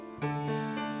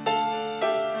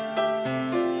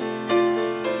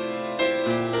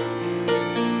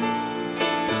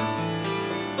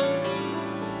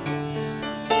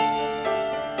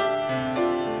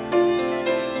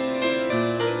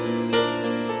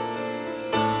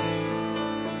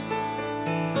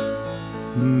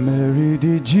Mary,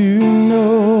 did you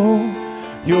know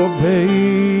your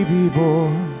baby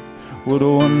boy would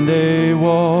one day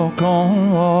walk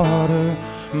on water?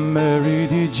 Mary,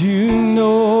 did you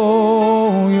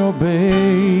know your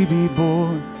baby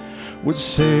boy would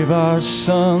save our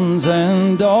sons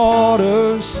and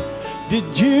daughters?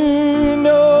 Did you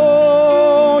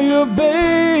know your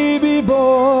baby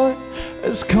boy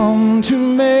has come to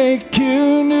make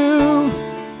you new?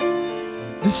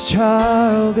 This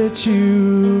child that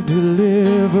you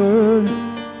delivered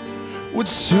would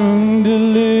soon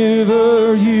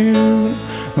deliver you.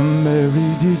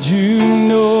 Mary, did you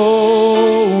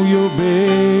know your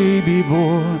baby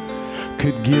boy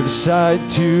could give sight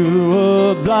to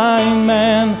a blind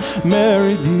man?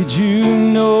 Mary, did you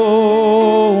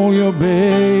know your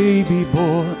baby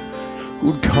boy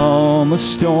would calm a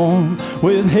storm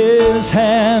with his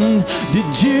hand?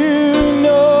 Did you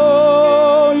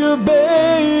know your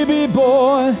baby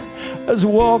boy has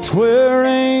walked where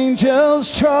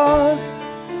angels trod?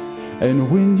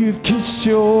 And when you've kissed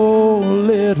your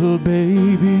little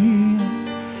baby,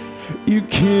 you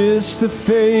kiss the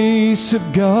face of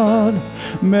God.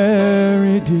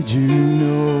 Mary, did you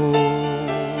know?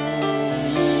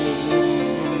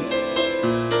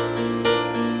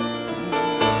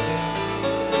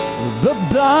 The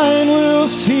blind will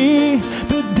see,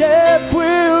 the deaf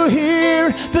will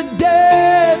hear, the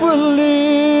dead will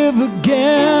live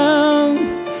again.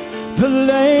 The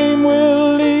lame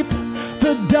will leap,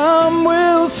 the dumb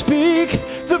will speak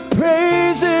the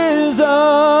praises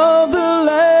of the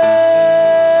Lamb.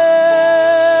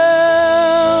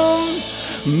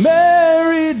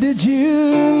 Mary, did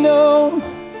you know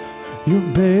your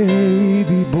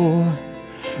baby boy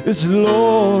is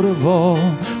Lord of all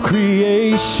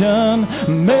creation?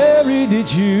 Mary,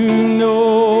 did you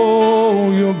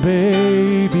know your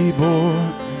baby boy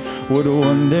would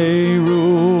one day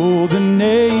rule the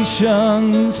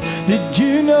nations? Did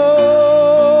you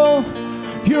know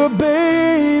your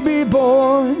baby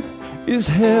boy is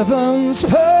heaven's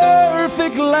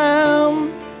perfect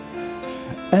lamb?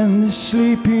 And the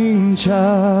sleeping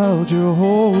child you're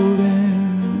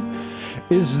holding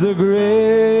is the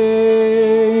great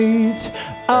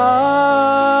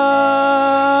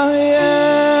I am.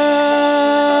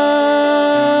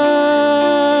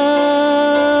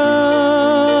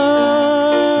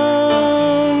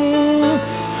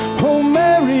 Oh,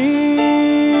 Mary,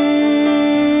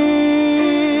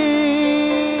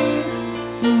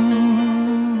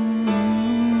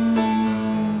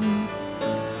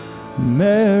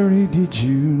 Mary, did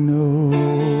you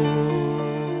know?